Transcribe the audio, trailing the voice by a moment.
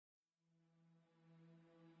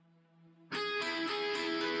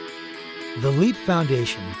The Leap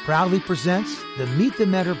Foundation proudly presents the Meet the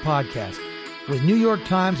Mentor podcast with New York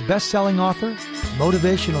Times bestselling author,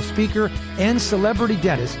 motivational speaker, and celebrity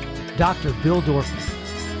dentist, Dr. Bill Dorfman.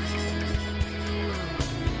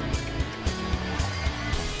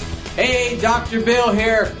 Hey, Dr. Bill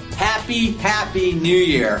here. Happy New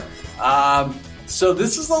Year. So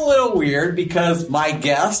this is a little weird because my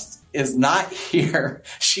guest is not here.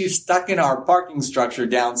 She's stuck in our parking structure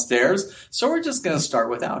downstairs. So we're just going to start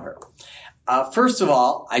without her. First of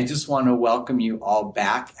all, I just want to welcome you all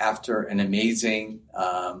back after an amazing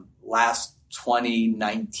last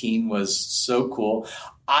 2019 was so cool.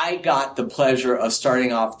 I got the pleasure of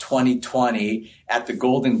starting off 2020 at the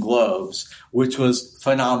Golden Globes, which was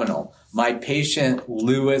phenomenal. My patient,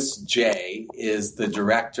 Louis J., is the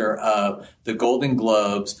director of the Golden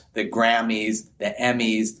Globes, the Grammys, the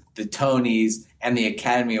Emmys, the Tonys, and the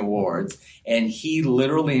Academy Awards. And he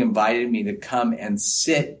literally invited me to come and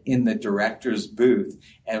sit in the director's booth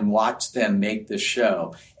and watch them make the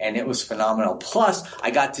show. And it was phenomenal. Plus,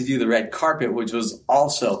 I got to do the red carpet, which was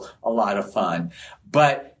also a lot of fun.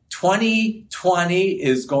 But 2020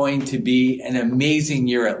 is going to be an amazing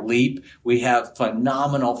year at Leap. We have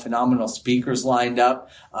phenomenal speakers lined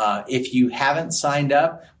up. If you haven't signed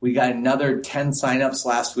up, we got another 10 signups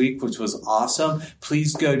last week, which was awesome.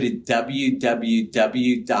 Please go to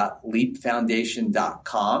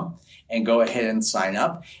www.leapfoundation.com and go ahead and sign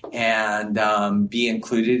up and be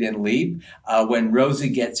included in Leap. When Rosa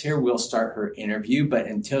gets here, we'll start her interview. But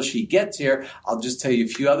until she gets here, I'll just tell you a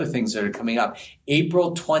few other things that are coming up.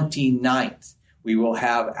 April 29th, we will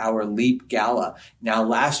have our Leap Gala. Now,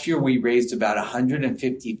 last year, we raised about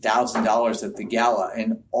 $150,000 at the gala,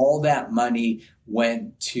 and all that money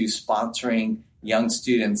went to sponsoring young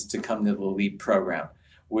students to come to the Leap program,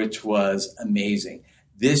 which was amazing.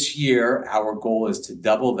 This year, our goal is to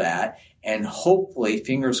double that. And hopefully,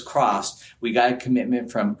 fingers crossed, we got a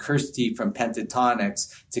commitment from Kirsty from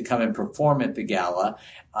Pentatonics to come and perform at the gala.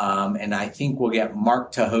 And I think we'll get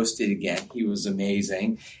Mark to host it again. He was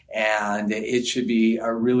amazing. And it should be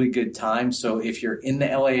a really good time. So if you're in the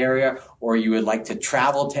LA area or you would like to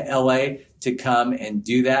travel to LA to come and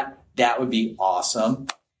do that, that would be awesome.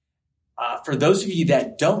 For those of you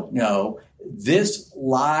that don't know, this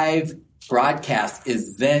live broadcast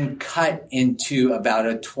is then cut into about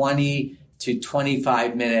a 20 to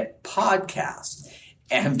 25 minute podcast.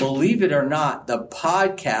 And believe it or not, the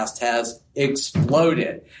podcast has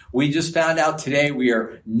exploded. We just found out today we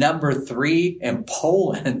are number 3 in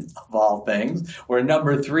Poland, of all things. We're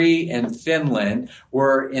number 3 in Finland.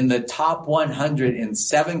 We're in the top 100 in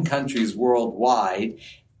 7 countries worldwide.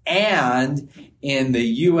 And in the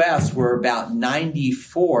U.S., we're about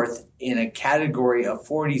 94th in a category of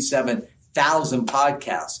 47,000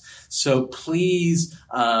 podcasts. So please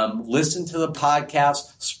listen to the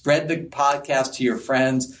podcast, spread the podcast to your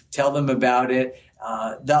friends, tell them about it.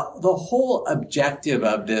 The whole objective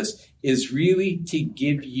of this is really to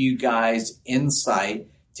give you guys insight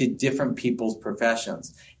to different people's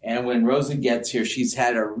professions. And when Rosa gets here, she's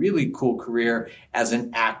had a really cool career as an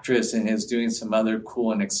actress and is doing some other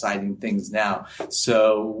cool and exciting things now.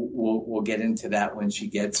 So we'll get into that when she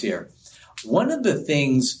gets here. One of the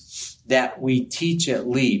things that we teach at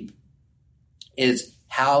Leap is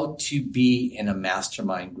how to be in a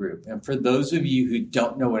mastermind group. And for those of you who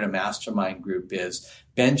don't know what a mastermind group is,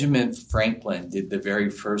 Benjamin Franklin did the very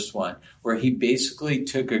first one, where he basically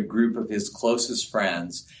took a group of his closest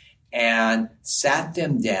friends and sat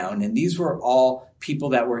them down. And these were all people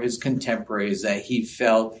that were his contemporaries that he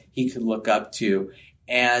felt he could look up to,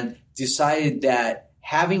 and decided that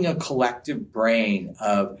having a collective brain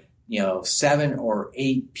of 7 or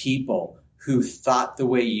 8 people who thought the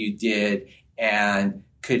way you did and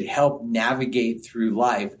could help navigate through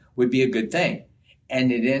life would be a good thing.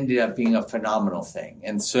 And it ended up being a phenomenal thing.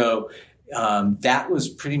 And so that was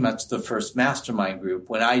pretty much the first mastermind group.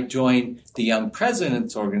 When I joined the Young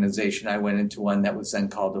Presidents Organization, I went into one that was then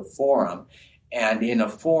called a forum. And in a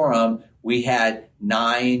forum, we had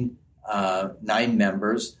nine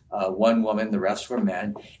members, 1 woman, the rest were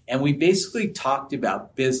men. And we basically talked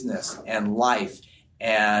about business and life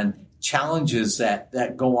and challenges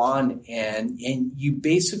that go on. And you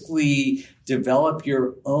basically develop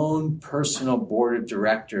your own personal board of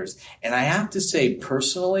directors. And I have to say,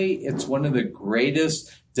 personally, it's one of the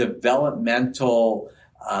greatest developmental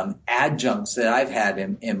adjuncts that I've had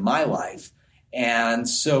in my life. And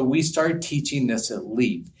so we started teaching this at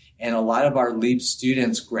Leap. And a lot of our Leap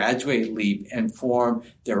students graduate Leap and form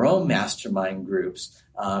their own mastermind groups.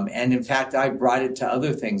 And in fact, I brought it to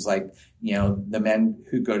other things like the men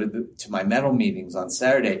who go to my metal meetings on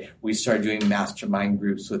Saturday, we started doing mastermind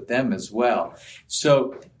groups with them as well.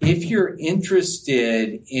 So if you're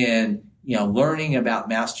interested in learning about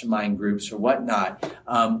mastermind groups or whatnot,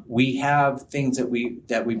 we have things that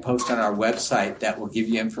we post on our website that will give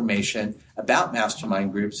you information about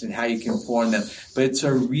mastermind groups and how you can form them. But it's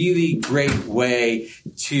a really great way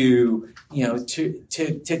to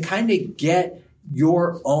kind of get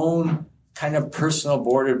your own kind of personal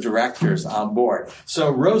board of directors on board. So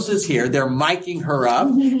Rosa's here. They're miking her up.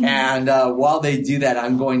 And while they do that,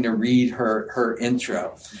 I'm going to read her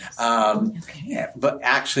intro. Okay.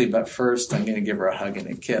 But first, I'm going to give her a hug and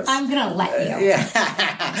a kiss. I'm going to let you.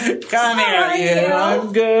 Yeah. Come here, you.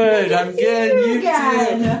 I'm good. You too.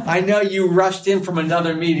 I know you rushed in from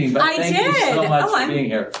another meeting, but thank you so much for being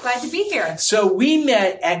here. Glad to be here. So we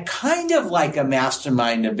met at kind of like a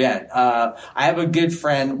mastermind event. I have a good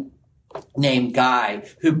friend named Guy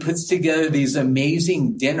who puts together these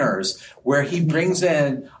amazing dinners where he brings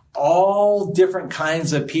in all different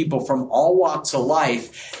kinds of people from all walks of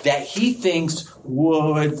life that he thinks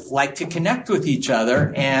would like to connect with each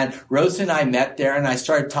other. And Rose and I met there, and I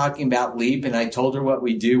started talking about LEAP, and I told her what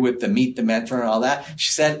we do with the Meet the Mentor and all that.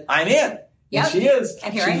 She said, I'm in. Yep. And she is.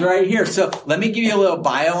 And She's right here. So let me give you a little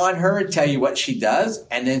bio on her and tell you what she does.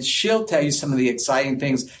 And then she'll tell you some of the exciting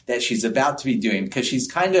things that she's about to be doing, because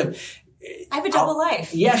she's kind of I have a double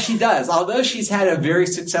life. Yeah, she does. Although she's had a very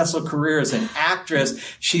successful career as an actress,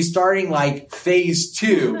 she's starting like phase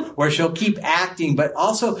 2 where she'll keep acting, but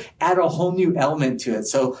also add a whole new element to it.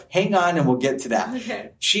 So hang on and we'll get to that.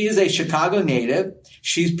 Okay. She is a Chicago native.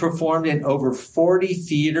 She's performed in over 40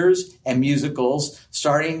 theaters and musicals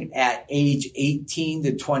starting at age 18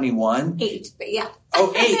 to 21. 8, but yeah.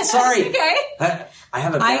 Oh, 8. Sorry. Okay. I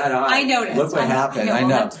have a bad eye. I noticed. Look what happened. I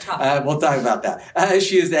know. We'll talk about that.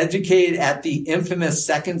 She is educated at the infamous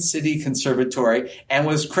Second City Conservatory and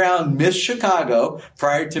was crowned Miss Chicago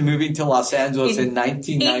prior to moving to Los Angeles in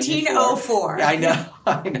 1994. 1804.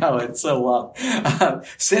 I know. It's so long.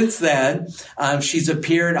 Since then, she's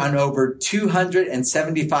appeared on over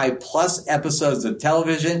 275 plus episodes of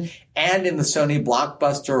television and in the Sony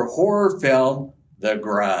blockbuster horror film The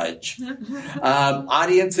Grudge.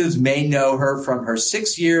 Audiences may know her from her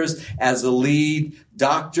 6 years as the lead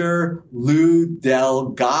Dr. Lou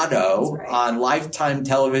Delgado on Lifetime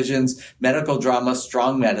Television's medical drama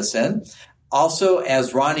Strong Medicine. Also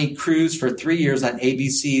as Ronnie Cruz for 3 years on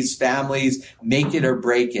ABC's Family's Make It or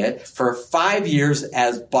Break It. For 5 years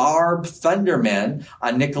as Barb Thunderman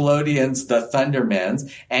on Nickelodeon's The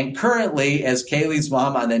Thundermans. And currently as Kaylee's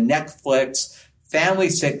mom on the Netflix family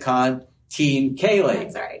sitcom Teen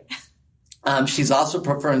Kaylee. That's right. She's also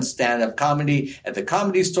performed stand-up comedy at the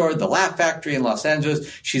Comedy Store, the Laugh Factory in Los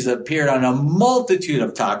Angeles. She's appeared on a multitude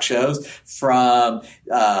of talk shows from,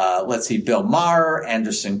 Bill Maher,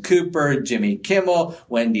 Anderson Cooper, Jimmy Kimmel,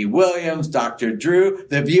 Wendy Williams, Dr. Drew,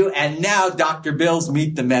 The View, and now Dr. Bill's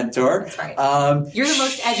Meet the Mentor. That's right. You're the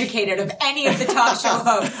most educated of any of the talk show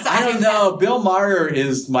hosts. I don't know. Bill Maher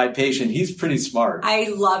is my patient. He's pretty smart. I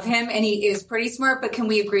love him, and he is pretty smart, but can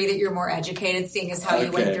we agree that you're more educated, seeing as how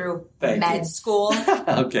you went through med school?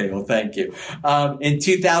 Okay, well, thank you. In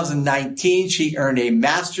 2019, she earned a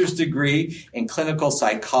master's degree in clinical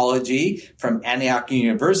psychology from Antioch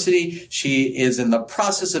University. She is in the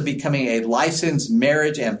process of becoming a licensed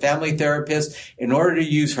marriage and family therapist in order to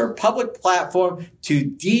use her public platform to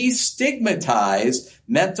destigmatize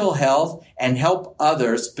mental health and help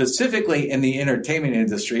others, specifically in the entertainment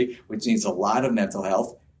industry, which needs a lot of mental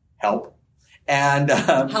health help. And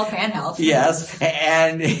help and health. Yes,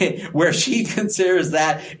 and where she considers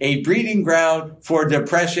that a breeding ground for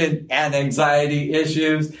depression and anxiety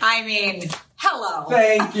issues. I mean, hello.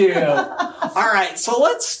 Thank you. All right, so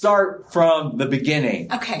let's start from the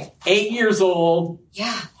beginning. Okay. 8 years old.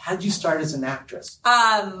 Yeah. How'd you start as an actress?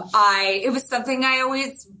 It was something I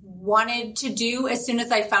always wanted to do as soon as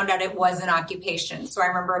I found out it was an occupation. So I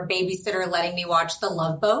remember a babysitter letting me watch The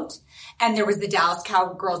Love Boat, and there was the Dallas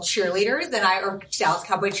Cowgirl cheerleaders or Dallas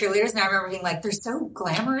Cowboy cheerleaders. And I remember being like, they're so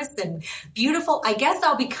glamorous and beautiful. I guess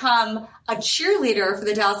I'll become a cheerleader for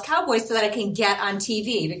the Dallas Cowboys so that I can get on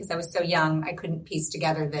TV, because I was so young. I couldn't piece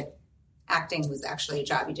together that acting was actually a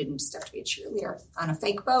job. You didn't just have to be a cheerleader on a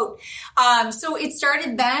fake boat. So it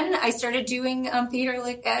started then. I started doing theater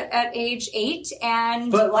at age 8.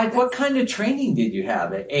 But what kind of training did you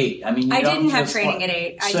have at 8? I mean, I didn't have training at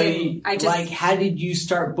 8. How did you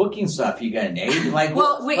start booking stuff? You got an 8? When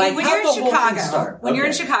you're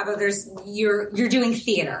in Chicago, you're doing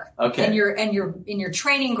theater. Okay. And your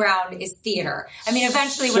training ground is theater. I mean,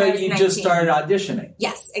 eventually when I was 19. So you just started auditioning?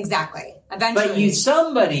 Yes, exactly. Eventually. But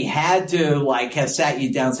somebody had to like have sat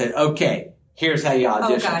you down and said, okay, here's how you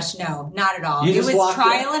audition. Oh gosh, no, not at all. You It just was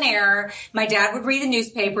trial and error. My dad would read the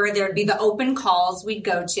newspaper. There would be the open calls we'd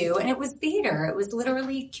go to, and it was theater. It was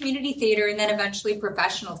literally community theater and then eventually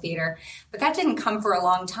professional theater. But that didn't come for a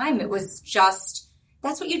long time. It was just,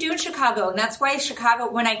 that's what you do in Chicago. And that's why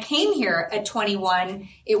Chicago, when I came here at 21,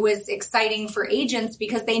 it was exciting for agents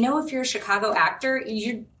because they know if you're a Chicago actor,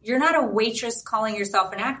 you're not a waitress calling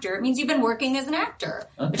yourself an actor. It means you've been working as an actor.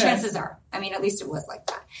 Okay. The chances are. I mean, at least it was like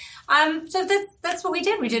that. So that's what we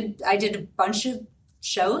did. I did a bunch of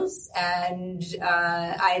shows, and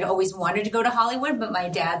I'd always wanted to go to Hollywood, but my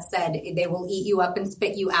dad said they will eat you up and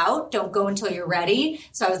spit you out. Don't go until you're ready.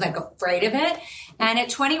 So I was like afraid of it. And at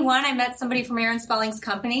 21, I met somebody from Aaron Spelling's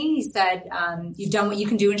company. He said, you've done what you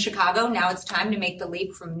can do in Chicago. Now it's time to make the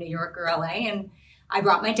leap from New York or LA. And I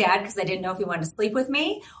brought my dad because I didn't know if he wanted to sleep with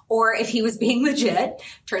me or if he was being legit.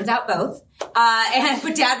 Turns out both.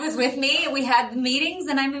 But Dad was with me. We had the meetings,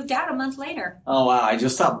 and I moved out a month later. Oh, wow. I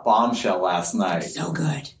just saw Bombshell last night. So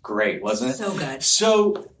good. Great, wasn't it? So good.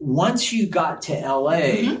 So once you got to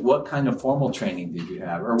LA, what kind of formal training did you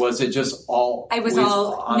have? Or was it just all I was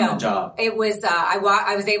all on the job? It was, I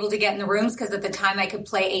was able to get in the rooms because at the time I could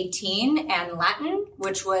play 18 and Latin,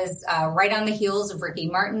 which was right on the heels of Ricky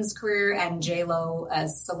Martin's career and J-Lo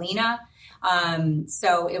as Selena.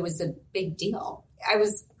 So it was a big deal. I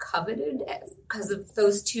was coveted because of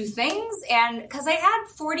those two things and because I had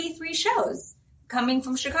 43 shows coming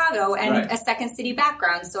from Chicago and a Second City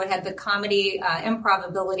background. So it had the comedy, improv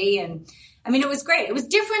ability. And I mean, it was great. It was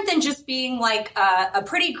different than just being like a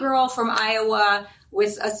pretty girl from Iowa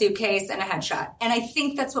with a suitcase and a headshot. And I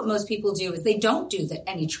think that's what most people do is they don't do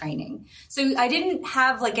any training. So I didn't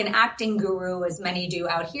have like an acting guru as many do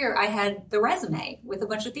out here. I had the resume with a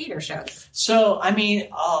bunch of theater shows. So, I mean,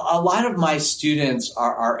 a lot of my students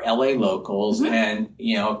are LA locals and,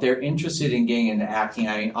 you know, if they're interested in getting into acting,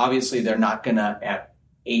 I mean, obviously they're not going to at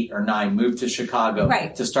 8 or 9 move to Chicago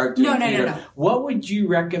to start doing theater. No. What would you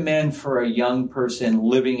recommend for a young person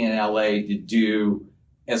living in LA to do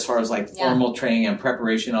as far as like formal training and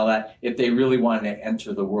preparation, all that, if they really wanted to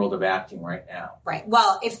enter the world of acting right now? Right.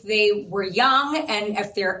 Well, if they were young and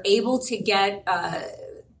if they're able to get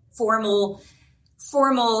formal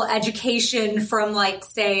education from like,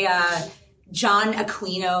 say, John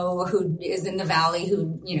Aquino, who is in the Valley,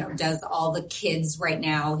 who, you know, does all the kids right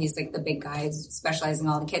now. He's like the big guy specializing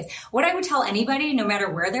in all the kids. What I would tell anybody, no matter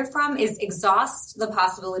where they're from, is exhaust the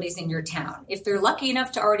possibilities in your town. If they're lucky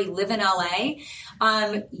enough to already live in LA,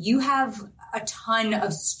 you have a ton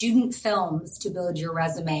of student films to build your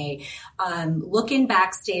resume. Look in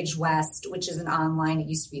Backstage West, which is an online, it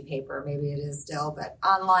used to be paper, maybe it is still, but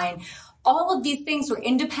online. All of these things were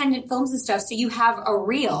independent films and stuff. So you have a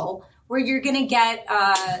reel where you're going to get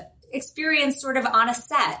experience sort of on a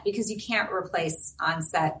set because you can't replace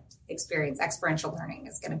on-set experience. Experiential learning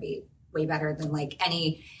is going to be way better than like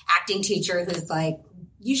any acting teacher who's like,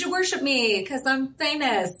 you should worship me because I'm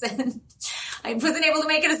famous. And I wasn't able to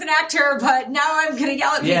make it as an actor, but now I'm going to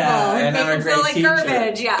yell at people and make them feel like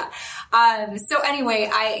garbage. Yeah. So anyway,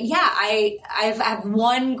 I have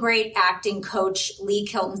one great acting coach, Lee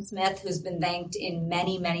Kilton Smith, who's been thanked in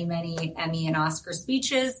many, many, many Emmy and Oscar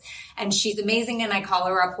speeches. And she's amazing. And I call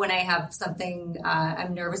her up when I have something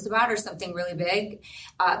I'm nervous about or something really big.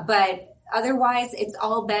 But otherwise, it's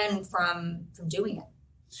all been from doing it.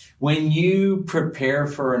 When you prepare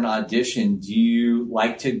for an audition, do you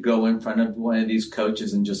like to go in front of one of these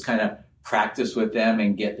coaches and just kind of practice with them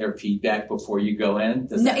and get their feedback before you go in?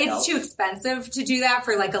 No, it's too expensive to do that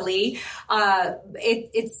for like a Lee.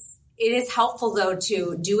 It is helpful though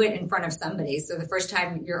to do it in front of somebody. So the first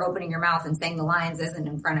time you're opening your mouth and saying the lines isn't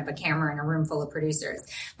in front of a camera in a room full of producers.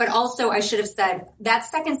 But also I should have said that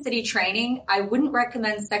Second City training, I wouldn't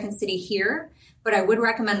recommend Second City here, but I would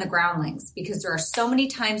recommend the Groundlings because there are so many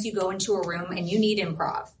times you go into a room and you need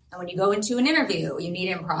improv. And when you go into an interview, you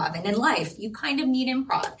need improv. And in life, you kind of need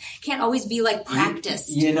improv. Can't always be like practiced.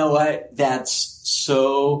 You know what? That's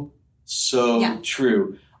so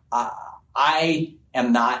true. I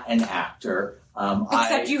am not an actor.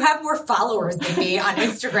 Except you have more followers than me on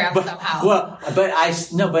Instagram somehow. Well, I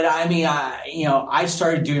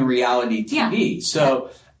started doing reality TV. Yeah. So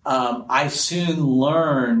I soon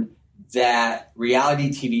learned that reality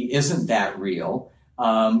TV isn't that real.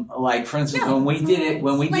 Like for instance, when we did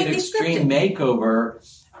Extreme Makeover,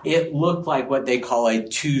 it looked like what they call a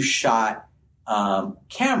 2-shot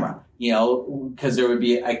camera, you know, because there would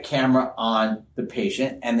be a camera on the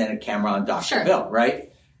patient and then a camera on Dr. Bill,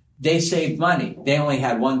 right? They saved money. They only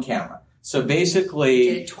had one camera. So basically,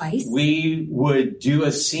 did it twice? We would do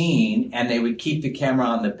a scene and they would keep the camera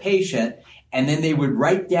on the patient and then they would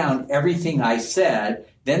write down everything I said.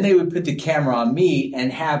 Then they would put the camera on me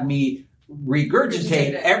and have me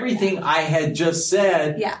regurgitate everything I had just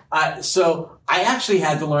said. Yeah. So I actually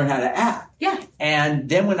had to learn how to act. Yeah. And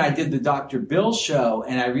then when I did the Dr. Bill show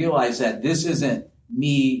and I realized that this isn't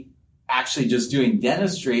me actually just doing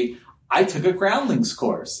dentistry, I took a Groundlings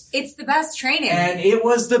course. It's the best training. And it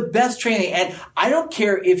was the best training. And I don't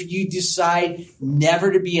care if you decide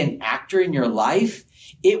never to be an actor in your life.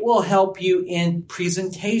 It will help you in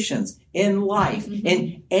presentations, in life,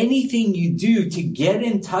 in anything you do to get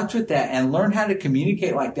in touch with that and learn how to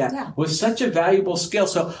communicate like that was such a valuable skill.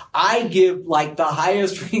 So I give like the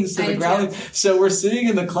highest ratings to the Groundlings. So we're sitting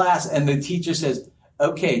in the class and the teacher says,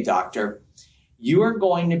 okay, doctor, you are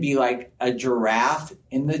going to be like a giraffe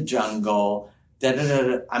in the jungle.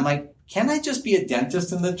 I'm like, can I just be a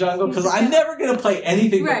dentist in the jungle? Because I'm never going to play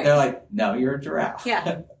anything. Right. But they're like, no, you're a giraffe.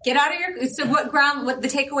 Yeah. Get out of your, so what the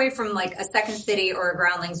takeaway from like a Second City or a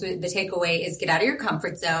Groundlings, the takeaway is get out of your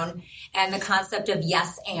comfort zone and the concept of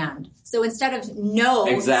yes and. So instead of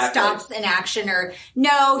no stops an action or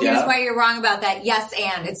no, here's why you're wrong about that. Yes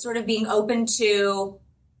and. It's sort of being open to,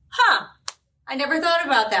 I never thought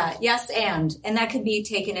about that. Yes, and that could be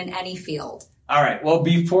taken in any field. All right. Well,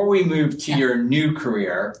 before we move to your new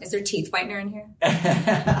career. Is there teeth whitener in here?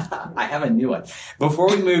 I have a new one. Before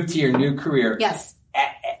we move to your new career. Yes.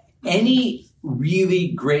 Any really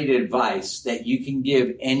great advice that you can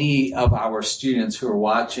give any of our students who are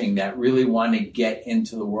watching that really want to get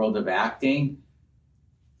into the world of acting?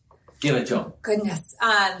 Give it to them. Goodness.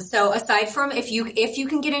 So aside from if you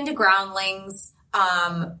can get into Groundlings,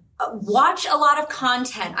 watch a lot of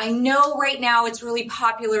content. I know right now it's really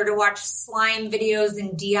popular to watch slime videos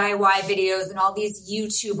and DIY videos and all these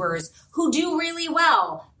YouTubers who do really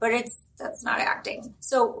well, but that's not acting.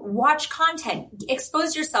 So watch content,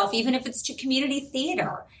 expose yourself, even if it's to community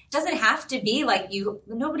theater. It doesn't have to be like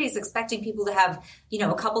nobody's expecting people to have,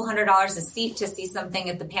 a couple $100 a seat to see something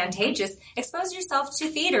at the Pantages. Expose yourself to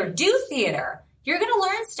theater, do theater. You're going to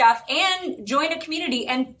learn stuff and join a community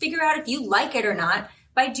and figure out if you like it or not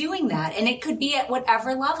by doing that. And it could be at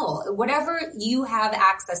whatever level, whatever you have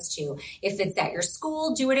access to. If it's at your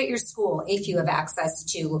school, do it at your school. If you have access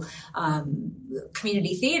to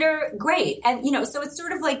community theater, great. And, so it's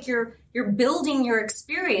sort of like you're building your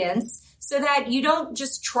experience so that you don't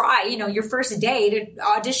just try, your first day to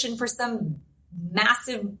audition for some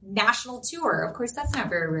massive national tour. Of course, that's not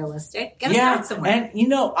very realistic. Gotta start somewhere.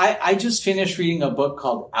 And, I just finished reading a book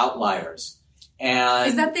called Outliers. And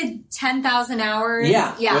is that the 10,000 hours?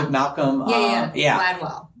 Yeah. With Malcolm.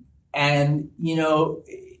 Gladwell. And,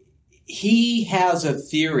 he has a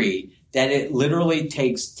theory that it literally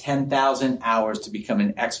takes 10,000 hours to become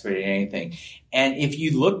an expert at anything. And if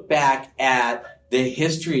you look back at the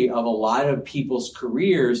history of a lot of people's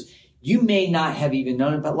careers, you may not have even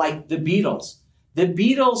known it, but like the Beatles. The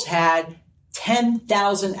Beatles had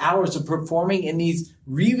 10,000 hours of performing in these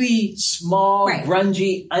really small,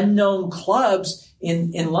 grungy, unknown clubs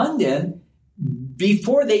in London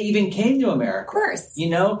before they even came to America. Of course.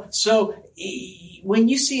 So when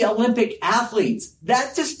you see Olympic athletes,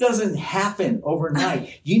 that just doesn't happen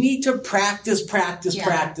overnight. You need to practice.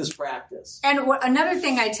 And another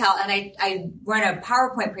thing I tell, and I run a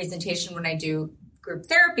PowerPoint presentation when I do group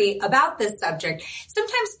therapy about this subject.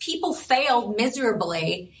 Sometimes people failed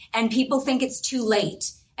miserably and people think it's too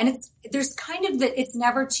late. And there's kind of it's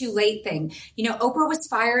never too late thing. Oprah was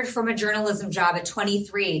fired from a journalism job at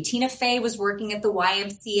 23. Tina Fey was working at the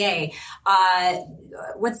YMCA.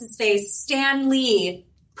 What's his face? Stan Lee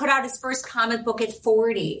put out his first comic book at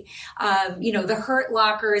 40. The Hurt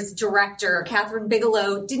Locker's director, Catherine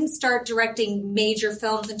Bigelow, didn't start directing major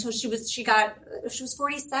films until she was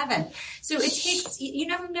 47. So it takes, you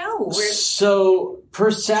never know. So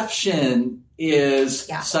perception is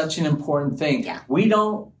such an important thing. Yeah. We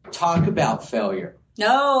don't talk about failure.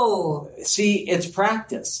 No. See, it's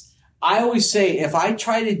practice. I always say if I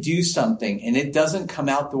try to do something and it doesn't come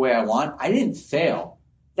out the way I want, I didn't fail.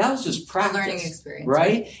 That was just practice. Learning experience.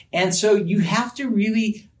 Right? And so you have to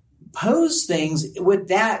really pose things with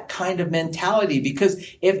that kind of mentality, because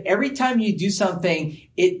if every time you do something,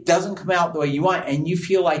 it doesn't come out the way you want and you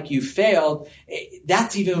feel like you failed,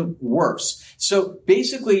 that's even worse. So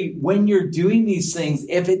basically, when you're doing these things,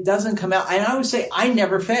 if it doesn't come out, and I always say, I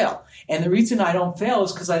never fail. And the reason I don't fail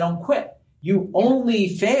is because I don't quit. You only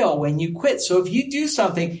fail when you quit. So if you do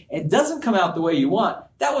something, it doesn't come out the way you want,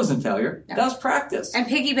 that wasn't failure. No. That was practice. And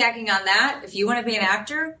piggybacking on that, if you want to be an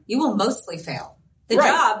actor, you will mostly fail. The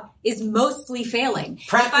job is mostly failing.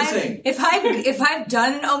 Practicing. If I've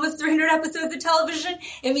done almost 300 episodes of television,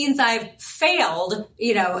 it means I've failed,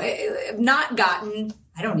 not gotten,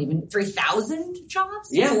 3,000 jobs?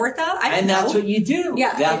 Yeah. 4,000? And that's what you do.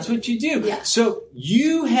 Yeah. That's what you do. Yeah. So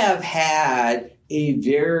you have had a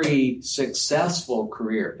very successful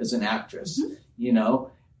career as an actress,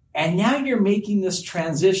 and now you're making this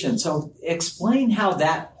transition. So explain how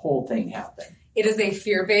that whole thing happened. It is a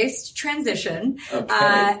fear-based transition. Okay.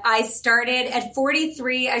 I started at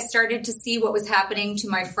 43. I started to see what was happening to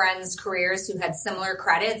my friends' careers who had similar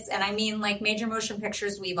credits. And I mean, like major motion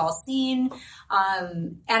pictures we've all seen.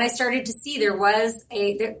 And I started to see their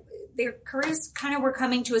careers kind of were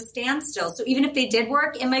coming to a standstill. So even if they did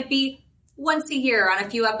work, it might be once a year on a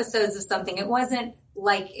few episodes of something. It wasn't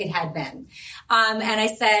like it had been. And I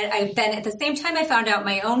said, at the same time I found out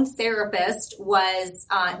my own therapist was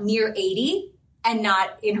near 80 and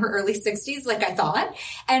not in her early 60s like I thought.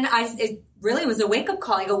 And it really was a wake-up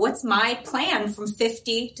call. I go, what's my plan from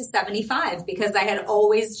 50 to 75? Because I had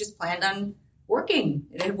always just planned on working.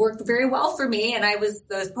 It had worked very well for me. And I was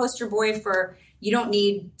the poster boy for you don't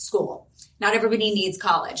need school. Not everybody needs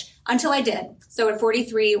college. Until I did. So at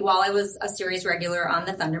 43, while I was a series regular on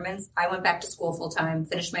the Thundermans, I went back to school full time,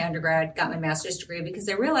 finished my undergrad, got my master's degree because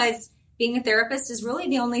I realized being a therapist is really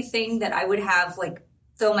the only thing that I would have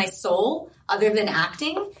fill my soul other than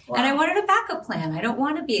acting. Wow. And I wanted a backup plan. I don't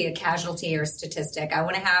want to be a casualty or statistic. I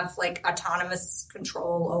want to have autonomous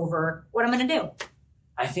control over what I'm going to do.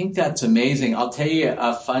 I think that's amazing. I'll tell you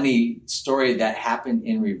a funny story that happened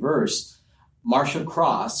in reverse. Marsha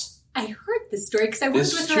Cross. I heard this story because I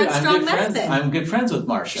worked with her at Strong Medicine. I'm good friends with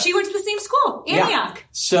Marsha. She went to the same school, Antioch. Yeah.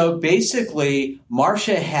 So basically,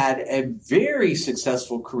 Marsha had a very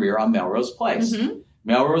successful career on Melrose Place. Mm-hmm.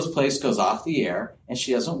 Melrose Place goes off the air, and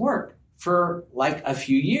she doesn't work for a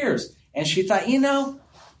few years. And she thought,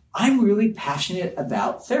 I'm really passionate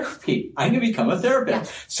about therapy. I'm going to become a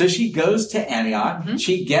therapist. Yeah. So she goes to Antioch. Mm-hmm.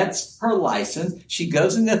 She gets her license. She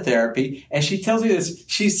goes into therapy. And she tells me this.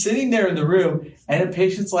 She's sitting there in the room, and the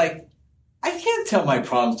patient's like, I can't tell my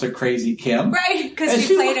problems to Crazy Kim. Right, because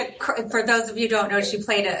she played for those of you who don't know, she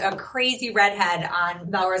played a crazy redhead on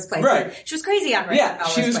Melrose Place. Right. She was crazy on Melrose Place. Yeah,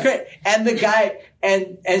 she was great. And the guy,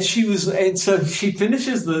 and so she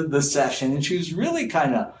finishes the session, and she was really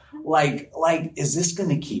kind of like, is this going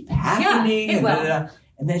to keep happening? Yeah, it will.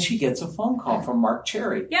 And then she gets a phone call from Mark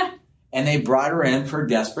Cherry. Yeah. And they brought her in for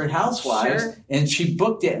Desperate Housewives. Sure. And she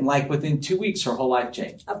booked it. And within 2 weeks, her whole life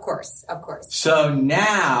changed. Of course. So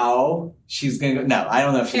now she's going to go. No, I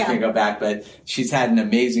don't know if she's going to go back, but she's had an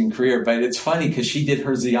amazing career. But it's funny because she did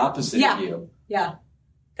hers the opposite of you. Yeah.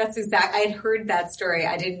 That's exact. I had heard that story.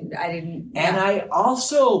 I didn't. And I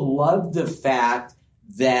also love the fact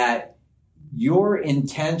that your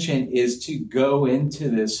intention is to go into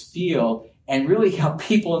this field and really help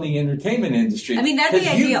people in the entertainment industry. I mean, that'd be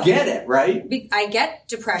ideal. You get it, right? I get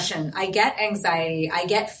depression. I get anxiety. I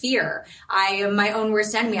get fear. I am my own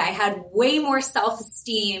worst enemy. I had way more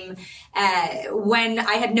self-esteem when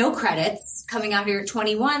I had no credits coming out here at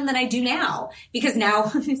 21 than I do now. Because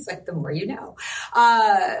now, it's the more you know.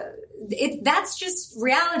 That's just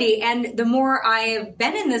reality. And the more I have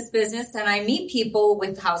been in this business and I meet people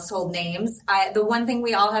with household names, the one thing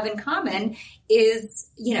we all have in common is,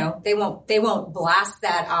 they won't blast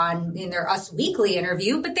that on in their Us Weekly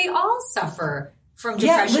interview, but they all suffer from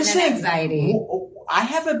depression and anxiety. I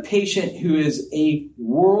have a patient who is a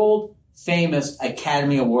world famous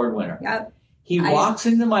Academy Award winner. Yep. He walks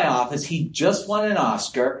into my office. He just won an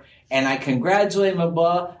Oscar, and I congratulate him.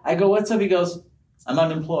 Blah. I go, "What's up?" He goes, "I'm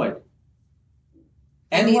unemployed."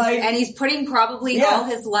 And he's putting probably all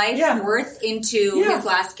his life worth into his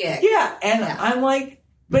last gig. Yeah. And I'm like,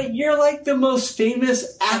 but you're the most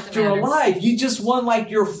famous actor alive. You just won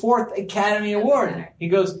your 4th Academy Award. He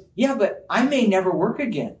goes, yeah, but I may never work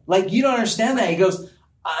again. You don't understand that. He goes,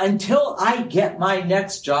 until I get my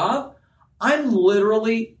next job, I'm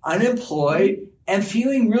literally unemployed and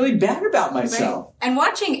feeling really bad about myself. Right. And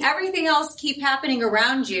watching everything else keep happening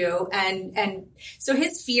around you. And so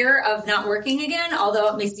his fear of not working again,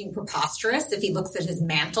 although it may seem preposterous if he looks at his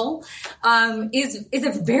mantle, is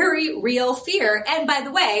a very real fear. And by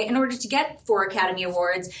the way, in order to get 4 Academy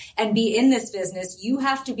Awards and be in this business, you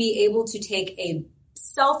have to be able to take a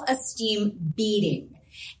self-esteem beating.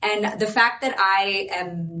 And the fact that I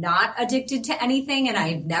am not addicted to anything and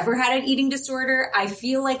I've never had an eating disorder, I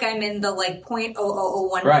feel like I'm in the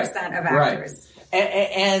 0.0001% of actors. Right.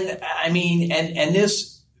 And I mean, and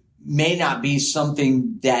this may not be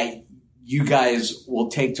something that you guys will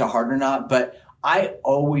take to heart or not, but I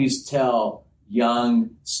always tell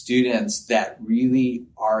young students that really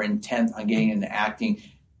are intent on getting into acting,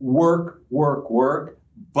 work,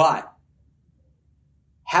 but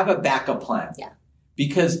have a backup plan. Yeah.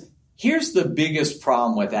 Because here's the biggest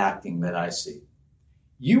problem with acting that I see.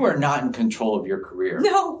 You are not in control of your career.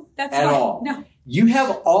 No, that's at right. all. No. You have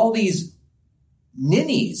all these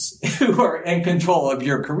ninnies who are in control of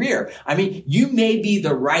your career. I mean, you may be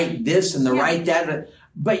the right this and the right that,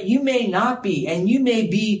 but you may not be, and you may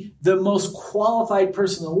be the most qualified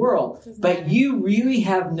person in the world, but you really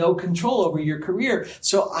have no control over your career.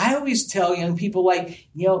 So I always tell young people, like,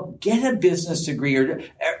 get a business degree or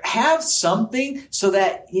have something so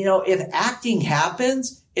that, if acting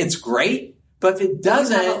happens, it's great. But if it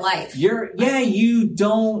doesn't, you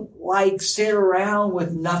don't sit around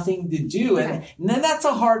with nothing to do. And then that's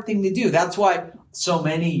a hard thing to do. That's why so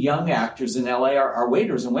many young actors in LA are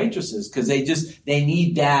waiters and waitresses, because they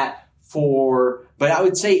need that but I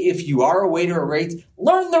would say if you are a waiter or waitress,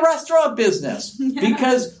 learn the restaurant business,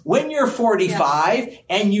 because when you're 45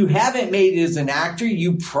 and you haven't made it as an actor,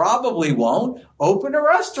 you probably won't open a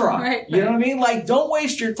restaurant. Right. You know what I mean? Don't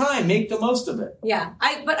waste your time. Make the most of it. Yeah.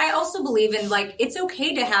 But I also believe in it's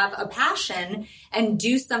okay to have a passion and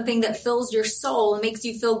do something that fills your soul and makes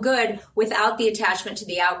you feel good without the attachment to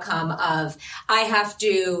the outcome of, I have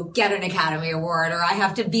to get an Academy Award or I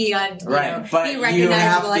have to be on, but be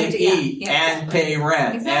recognizable. You have to eat and pay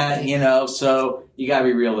rent. Exactly. And, so you got to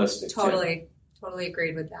be realistic. Totally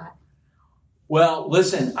agreed with that. Well,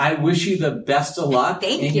 listen, I wish you the best of luck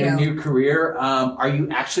in your new career. Are you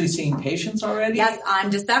actually seeing patients already? Yes, on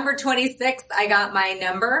December 26th, I got my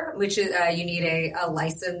number, which is you need a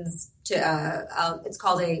license to. It's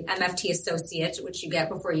called a MFT associate, which you get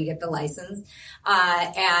before you get the license.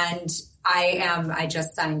 And I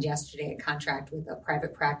just signed yesterday a contract with a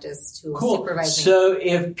private practice to supervise me. So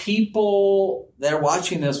if people that are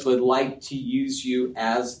watching this would like to use you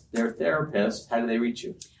as their therapist, how do they reach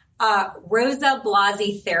you?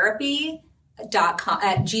 RosaBlasi.therapy.com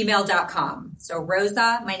at gmail.com. So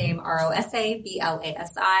Rosa, my name,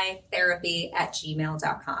 RosaBlasi, therapy at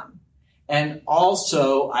gmail.com. And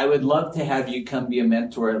also, I would love to have you come be a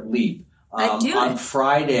mentor at LEAP. On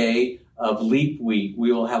Friday of LEAP week,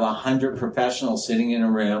 we will have 100 professionals sitting in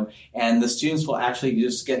a room, and the students will actually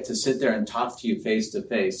just get to sit there and talk to you face to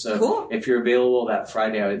face. So if you're available that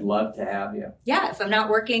Friday, I would love to have you. Yeah, if I'm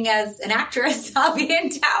not working as an actress, I'll be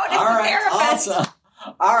in town as a therapist. Awesome.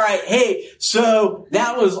 All right. Hey, so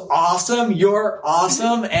that was awesome. You're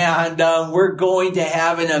awesome. And we're going to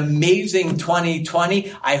have an amazing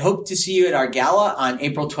 2020. I hope to see you at our gala on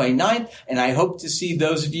April 29th. And I hope to see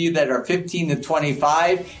those of you that are 15 to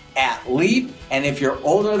 25 at LEAP. And if you're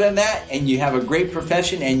older than that and you have a great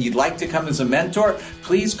profession and you'd like to come as a mentor,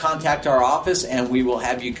 please contact our office and we will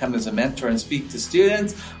have you come as a mentor and speak to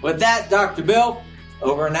students. With that, Dr. Bill,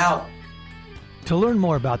 over and out. To learn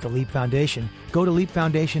more about the LEAP Foundation, go to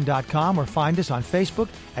leapfoundation.com or find us on Facebook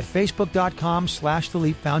at facebook.com/The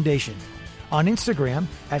Leap Foundation, on Instagram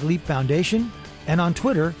at Leap Foundation, and on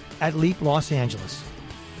Twitter at Leap Los Angeles.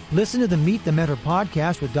 Listen to the Meet the Mentor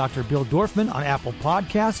podcast with Dr. Bill Dorfman on Apple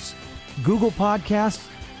Podcasts, Google Podcasts,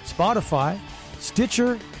 Spotify,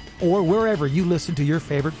 Stitcher, or wherever you listen to your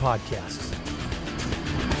favorite podcasts.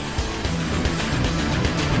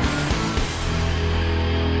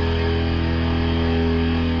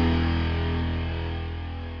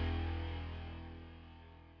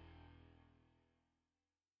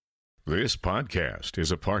 This podcast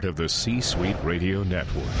is a part of the C-Suite Radio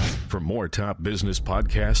Network. For more top business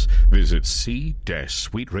podcasts, visit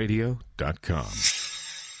c-suiteradio.com.